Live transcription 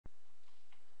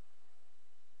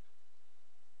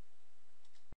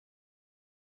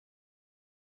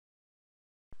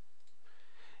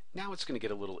Now it's going to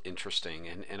get a little interesting,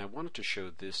 and I wanted to show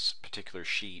this particular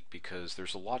sheet because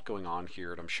there's a lot going on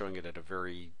here, and I'm showing it at a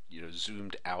very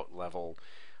zoomed out level.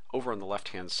 Over on the left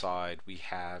hand side we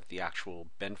have the actual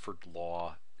Benford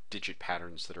law digit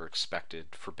patterns that are expected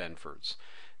for Benfords.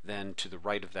 Then to the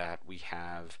right of that we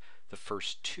have the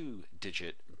first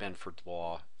 2-digit Benford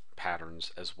law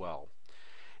patterns as well.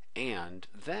 And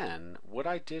then what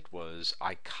I did was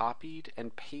I copied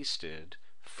and pasted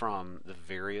from the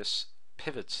various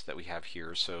pivots that we have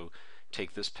here. So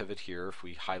take this pivot here, if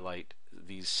we highlight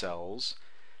these cells,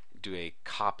 do a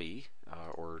copy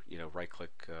or right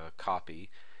click copy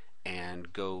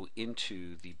and go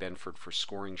into the Benford for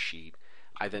scoring sheet.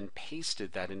 I then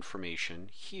pasted that information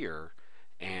here,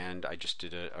 and I just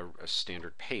did a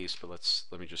standard paste, but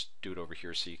let me just do it over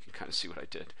here so you can kind of see what I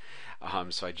did.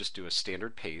 So I just do a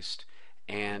standard paste,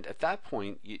 and at that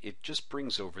point it just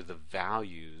brings over the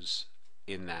values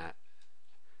in that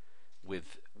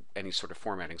with any sort of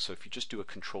formatting. So if you just do a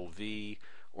Control V,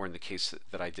 or in the case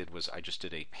that I did was I just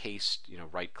did a paste,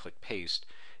 right click paste,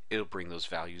 it'll bring those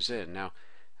values in. Now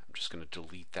I'm just going to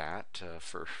delete that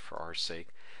for our sake.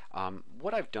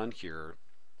 What I've done here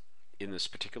in this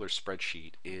particular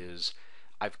spreadsheet is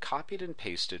I've copied and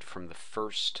pasted from the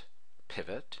first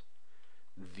pivot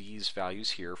these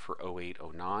values here for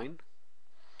 0809.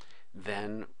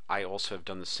 Then I also have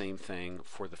done the same thing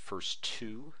for the first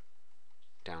 2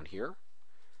 down here.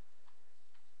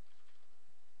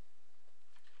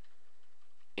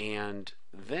 And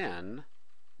then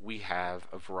we have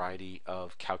a variety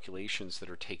of calculations that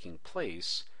are taking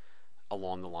place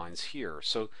along the lines here.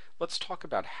 So let's talk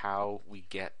about how we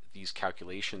get these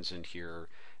calculations in here,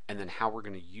 and then how we're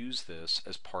going to use this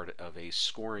as part of a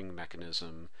scoring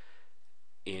mechanism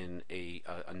in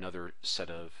another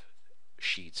set of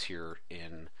sheets here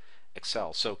in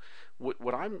Excel. So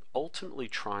what I'm ultimately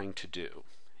trying to do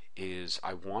is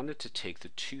I wanted to take the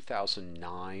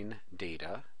 2009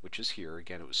 data, which is here.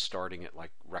 Again, it was starting at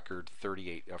like record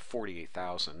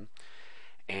 48,000,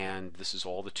 and this is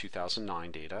all the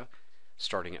 2009 data,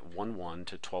 starting at 1/1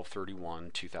 to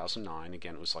 12/31/2009.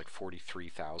 Again, it was like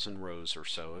 43,000 rows or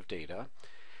so of data.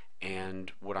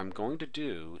 And what I'm going to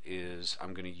do is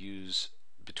I'm going to use,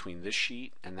 between this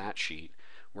sheet and that sheet,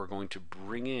 we're going to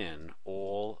bring in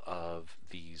all of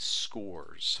these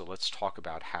scores. So let's talk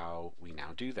about how we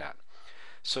now do that.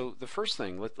 So the first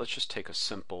thing, let's just take a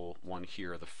simple one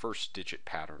here, the first digit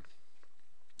pattern.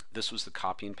 This was the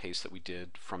copy and paste that we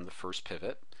did from the first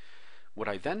pivot. What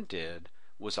I then did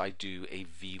was I do a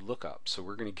VLOOKUP. So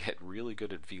we're going to get really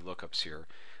good at VLOOKUPs here,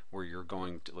 where you're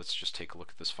going to, let's just take a look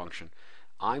at this function.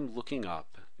 I'm looking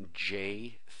up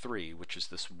J3, which is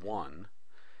this 1,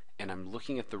 and I'm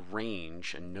looking at the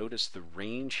range, and notice the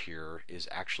range here is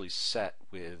actually set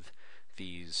with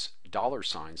these dollar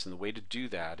signs, and the way to do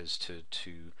that is to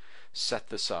set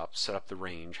this up, set up the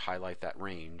range, highlight that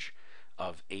range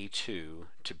of A2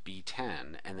 to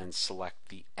B10, and then select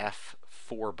the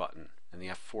F4 button, and the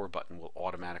F4 button will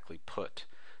automatically put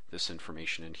this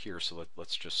information in here. So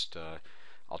let's just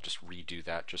I'll just redo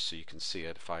that just so you can see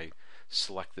it. If I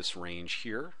select this range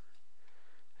here,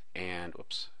 and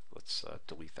oops, let's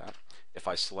delete that. If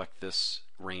I select this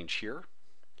range here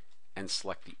and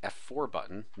select the F4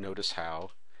 button, notice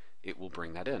how it will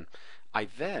bring that in. I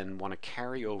then want to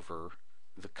carry over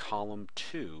the column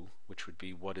 2, which would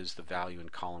be what is the value in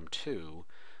column 2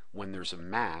 when there's a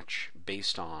match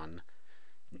based on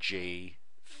J,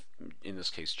 in this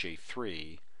case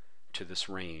J3, to this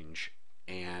range,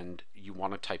 and you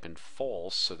want to type in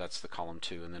false, so that's the column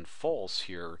 2, and then false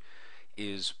here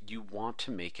is you want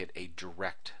to make it a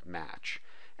direct match.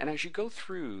 And as you go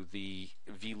through the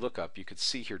VLOOKUP, you could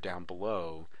see here down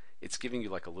below, it's giving you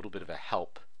like a little bit of a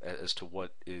help as to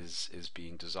what is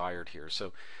being desired here.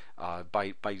 So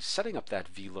by setting up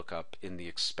that VLOOKUP in the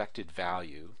expected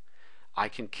value, I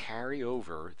can carry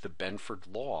over the Benford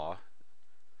law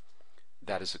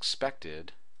that is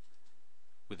expected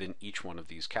within each one of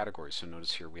these categories. So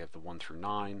notice here we have the 1 through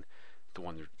 9, the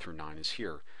 1 through 9 is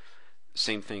here.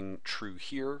 Same thing true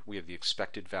here, we have the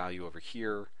expected value over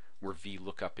here, we're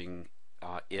VLOOKUPing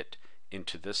it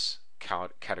into this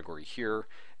category here,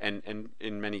 and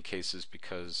in many cases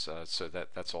because so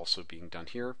that's also being done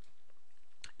here.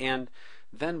 And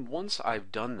then once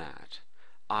I've done that,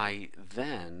 I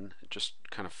then just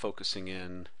kind of focusing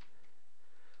in,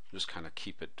 just kind of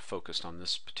keep it focused on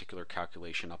this particular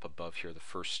calculation up above here, the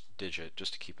first digit,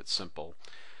 just to keep it simple.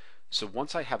 So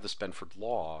once I have this Benford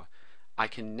law, I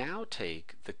can now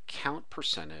take the count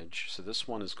percentage, so this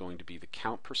one is going to be the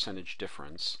count percentage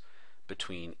difference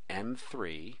between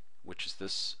M3, which is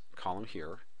this column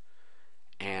here,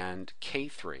 and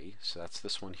K3, so that's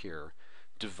this one here,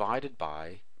 divided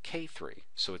by K3.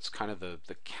 So it's kind of the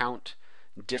count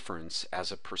difference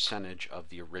as a percentage of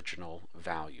the original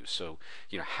value. So,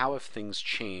 how have things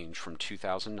changed from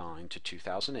 2009 to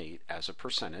 2008 as a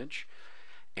percentage?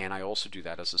 And I also do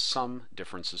that as a sum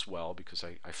difference as well, because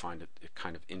I find it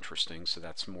kind of interesting. So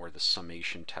that's more the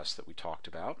summation test that we talked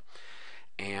about.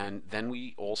 And then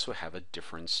we also have a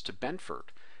difference to Benford.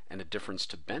 And a difference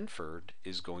to Benford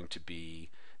is going to be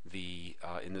the,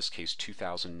 in this case,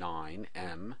 2009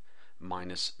 M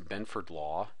minus Benford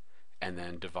law, and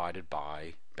then divided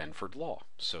by Benford law.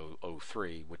 So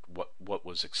O3, what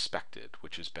was expected,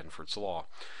 which is Benford's law.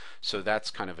 So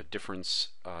that's kind of a difference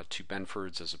to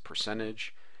Benford's as a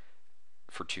percentage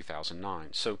for 2009.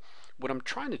 So what I'm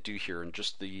trying to do here in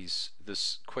just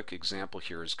this quick example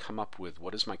here is come up with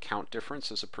what is my count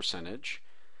difference as a percentage,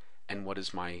 and what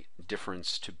is my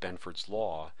difference to Benford's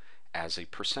law as a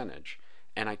percentage.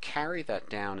 And I carry that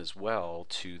down as well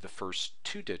to the first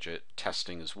two-digit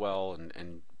testing as well,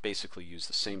 and basically use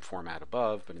the same format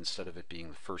above, but instead of it being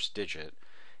the first digit,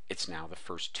 it's now the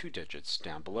first two digits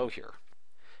down below here.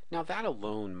 Now that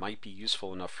alone might be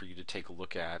useful enough for you to take a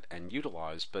look at and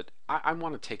utilize, but I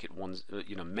want to take it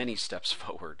many steps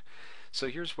forward. So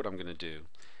here's what I'm going to do.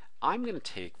 I'm going to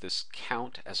take this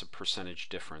count as a percentage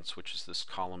difference, which is this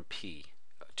column P,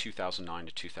 2009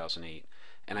 to 2008,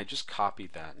 and I just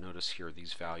copied that. Notice here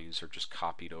these values are just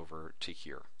copied over to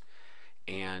here.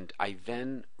 And I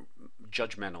then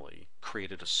judgmentally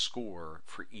created a score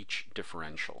for each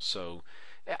differential. So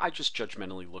I just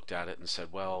judgmentally looked at it and said,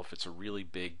 well, if it's a really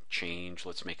big change,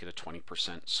 let's make it a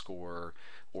 20% score,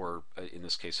 or in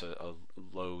this case a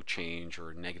low change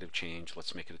or a negative change,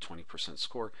 let's make it a 20%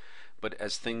 score. But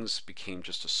as things became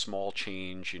just a small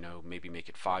change, maybe make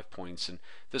it 5 points, and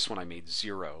this one I made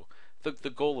 0.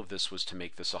 The goal of this was to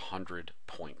make this 100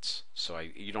 points. So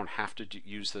you don't have to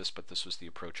use this, but this was the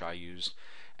approach I used,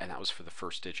 and that was for the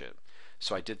first digit.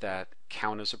 So I did that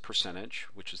count as a percentage,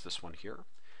 which is this one here.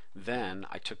 Then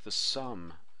I took the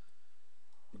sum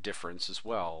difference as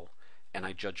well, and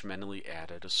I judgmentally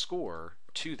added a score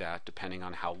to that depending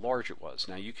on how large it was.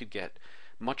 Now you could get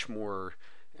much more,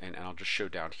 and I'll just show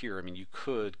down here, you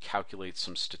could calculate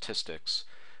some statistics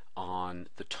on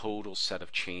the total set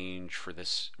of change for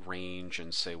this range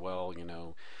and say, well,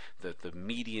 the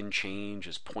median change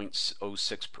is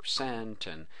 0.06%,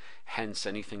 and hence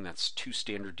anything that's 2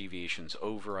 standard deviations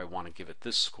over, I want to give it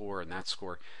this score and that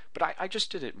score. But I just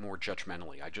did it more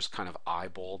judgmentally. I just kind of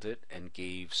eyeballed it and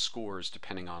gave scores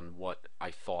depending on what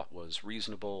I thought was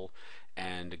reasonable,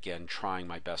 and again trying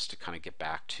my best to kind of get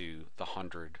back to the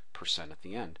 100% at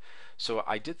the end. So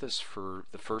I did this for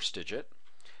the first digit,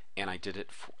 and I did it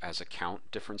as a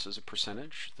count difference as a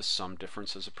percentage, the sum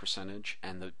difference as a percentage,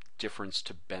 and the difference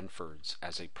to Benford's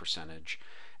as a percentage,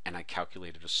 and I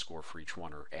calculated a score for each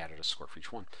one, or added a score for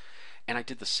each one. And I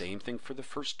did the same thing for the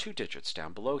first two digits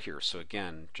down below here. So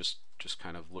again, just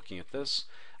kind of looking at this,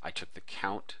 I took the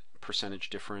count percentage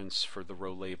difference for the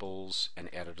row labels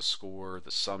and added a score,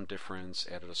 the sum difference,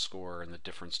 added a score, and the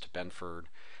difference to Benford,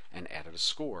 and added a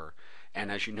score. And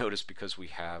as you notice, because we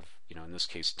have, in this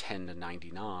case 10 to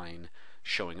 99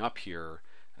 showing up here,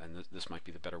 and this might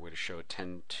be the better way to show it,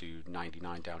 10 to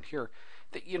 99 down here,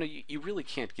 that you really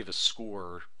can't give a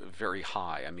score very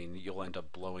high. You'll end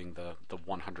up blowing the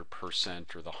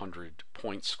 100% or the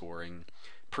 100-point scoring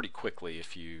pretty quickly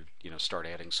if you start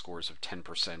adding scores of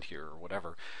 10% here or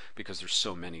whatever, because there's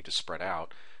so many to spread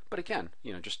out. But again,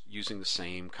 just using the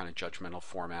same kind of judgmental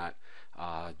format,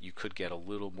 you could get a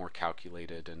little more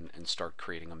calculated and start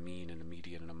creating a mean and a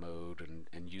median and a mode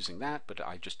and using that, but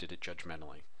I just did it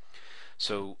judgmentally.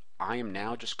 So I am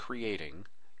now just creating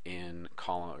in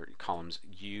columns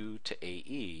U to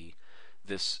AE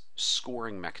this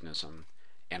scoring mechanism,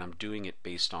 and I'm doing it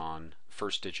based on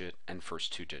first digit and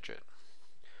first two digit.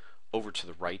 Over to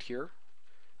the right here,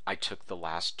 I took the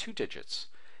last two digits,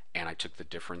 and I took the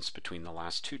difference between the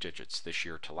last two digits this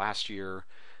year to last year,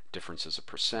 difference as a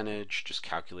percentage, just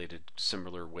calculated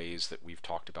similar ways that we've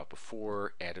talked about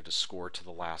before, added a score to the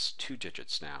last two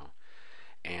digits now.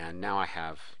 And now I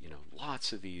have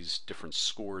lots of these different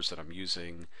scores that I'm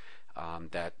using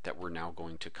that we're now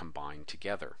going to combine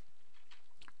together.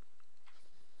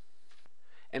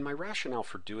 And my rationale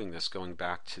for doing this, going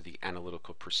back to the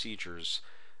analytical procedures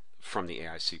from the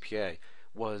AICPA,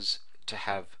 was to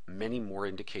have many more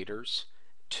indicators,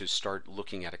 to start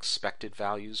looking at expected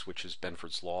values, which is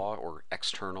Benford's law, or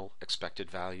external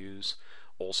expected values,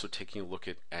 also taking a look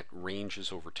at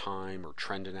ranges over time or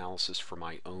trend analysis for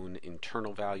my own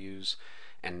internal values,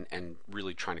 and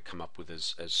really trying to come up with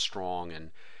as strong and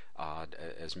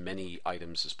as many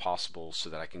items as possible so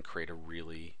that I can create a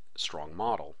really strong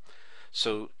model.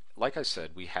 So like I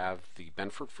said, we have the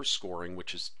Benford for scoring,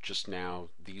 which is just now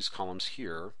these columns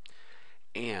here,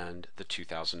 and the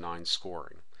 2009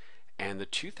 scoring. And the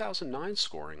 2009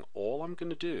 scoring, all I'm going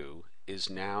to do is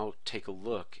now take a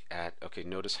look at, okay,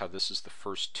 notice how this is the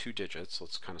first two digits.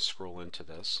 Let's kind of scroll into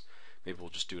this. Maybe we'll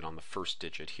just do it on the first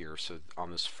digit here. So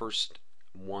on this first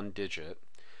one digit,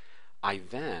 I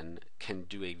then can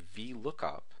do a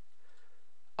VLOOKUP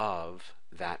of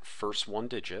that first one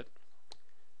digit,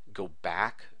 go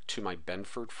back to my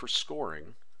Benford for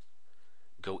scoring,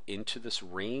 go into this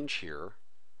range here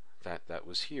that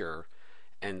was here,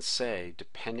 and say,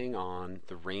 depending on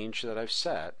the range that I've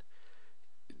set,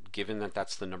 given that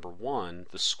that's the number 1,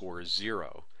 the score is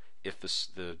 0. If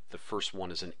the first one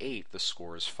is an 8, the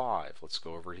score is 5. Let's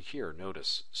go over to here.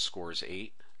 Notice, score is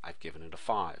 8. I've given it a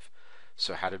 5.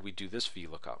 So how did we do this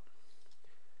VLOOKUP?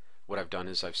 What I've done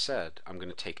is I've said, I'm going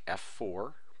to take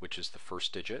F4, which is the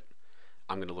first digit.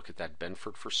 I'm going to look at that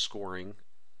Benford for scoring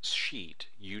sheet,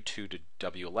 U2 to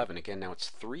W11. Again, now it's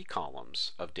 3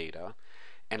 columns of data,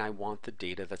 and I want the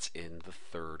data that's in the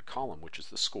third column, which is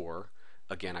the score.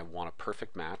 Again, I want a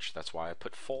perfect match. That's why I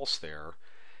put false there.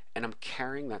 And I'm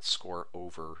carrying that score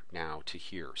over now to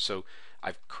here. So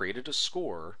I've created a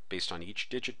score based on each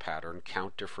digit pattern,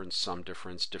 count difference, sum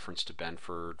difference, difference to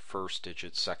Benford, first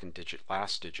digit, second digit,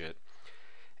 last digit.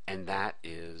 And that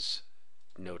is,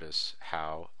 notice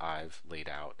how I've laid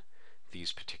out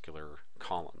these particular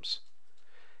columns.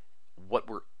 What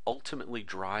we're ultimately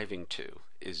driving to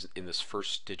is in this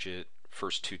first digit,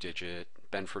 first two digit,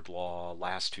 Benford law,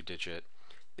 last two digit,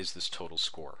 is this total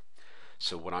score.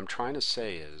 So what I'm trying to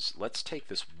say is, let's take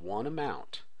this one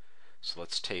amount. So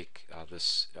let's take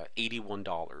this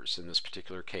 $81 in this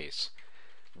particular case.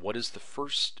 What is the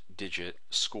first digit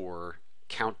score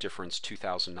count difference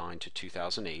 2009 to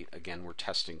 2008? Again, we're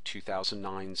testing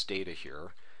 2009's data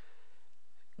here.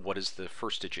 What is the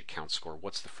first digit count score?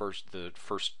 What's the first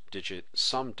digit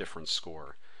sum difference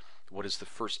score? What is the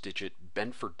first digit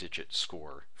Benford digit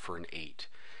score for an 8?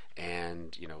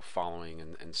 And following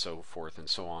and so forth and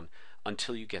so on,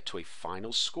 until you get to a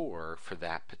final score for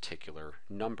that particular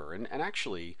number. And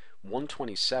actually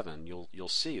 127 you'll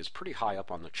see is pretty high up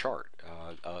on the chart.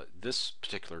 This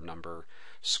particular number,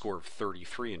 score of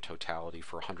 33 in totality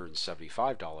for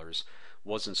 $175,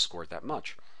 wasn't scored that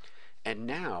much. And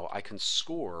now I can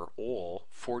score all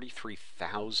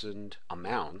 43,000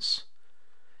 amounts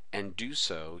and do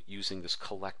so using this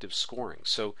collective scoring.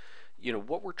 So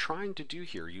what we're trying to do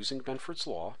here using Benford's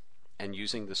law and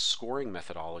using this scoring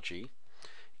methodology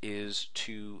is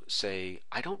to say,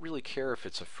 I don't really care if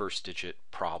it's a first digit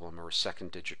problem or a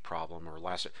second digit problem or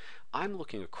last. I'm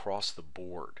looking across the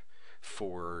board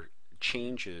for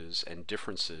changes and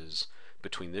differences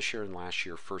between this year and last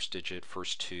year, first digit,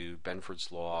 first two,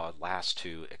 Benford's law, last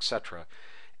two, etc.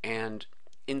 And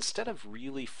instead of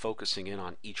really focusing in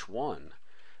on each one,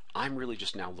 I'm really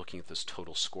just now looking at this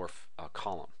total score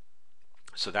column.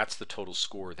 So that's the total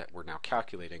score that we're now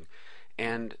calculating.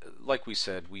 And like we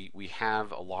said, we have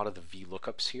a lot of the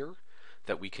VLOOKUPs here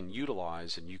that we can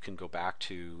utilize, and you can go back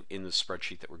to in the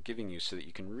spreadsheet that we're giving you so that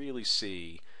you can really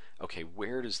see, okay,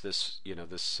 where does this,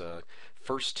 this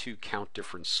first two count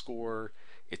difference score?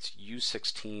 It's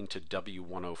U16 to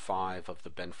W105 of the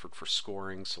Benford for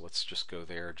scoring. So let's just go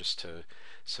there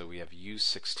so we have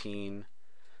U16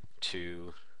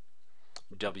 to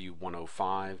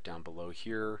W105 down below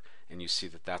here, and you see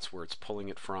that that's where it's pulling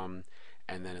it from,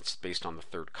 and then it's based on the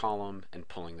third column and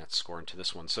pulling that score into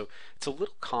this one. So it's a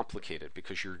little complicated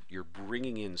because you're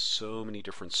bringing in so many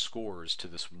different scores to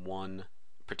this one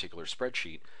particular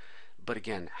spreadsheet. But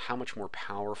again, how much more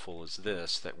powerful is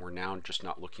this, that we're now just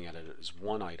not looking at it as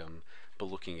one item, but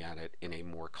looking at it in a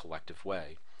more collective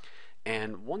way.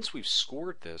 And once we've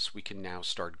scored this, we can now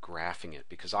start graphing it,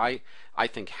 because I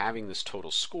think having this total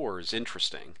score is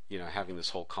interesting. Having this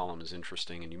whole column is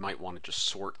interesting, and you might want to just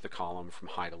sort the column from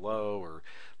high to low, or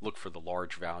look for the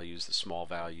large values, the small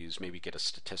values, maybe get a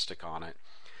statistic on it.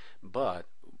 But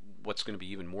what's going to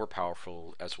be even more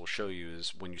powerful, as we'll show you,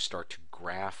 is when you start to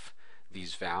graph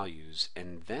these values,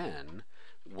 and then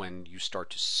when you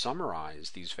start to summarize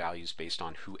these values based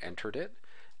on who entered it,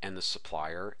 and the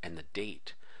supplier, and the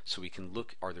date. So we can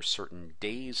look, are there certain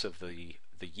days of the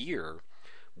year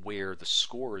where the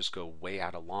scores go way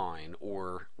out of line,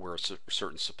 or where a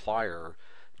certain supplier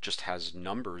just has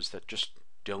numbers that just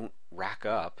don't rack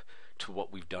up to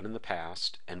what we've done in the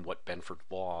past and what Benford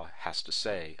law has to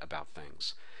say about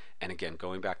things. And again,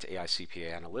 going back to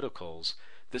AICPA analyticals,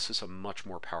 this is a much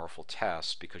more powerful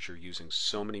test because you're using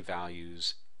so many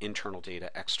values, internal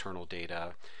data, external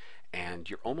data, And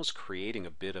you're almost creating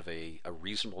a bit of a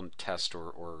reasonable test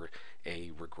or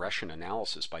a regression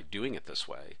analysis by doing it this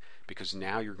way, because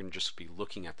now you're going to just be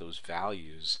looking at those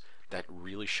values that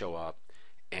really show up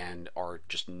and are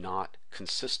just not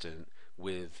consistent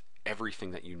with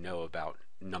everything that you know about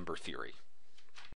number theory.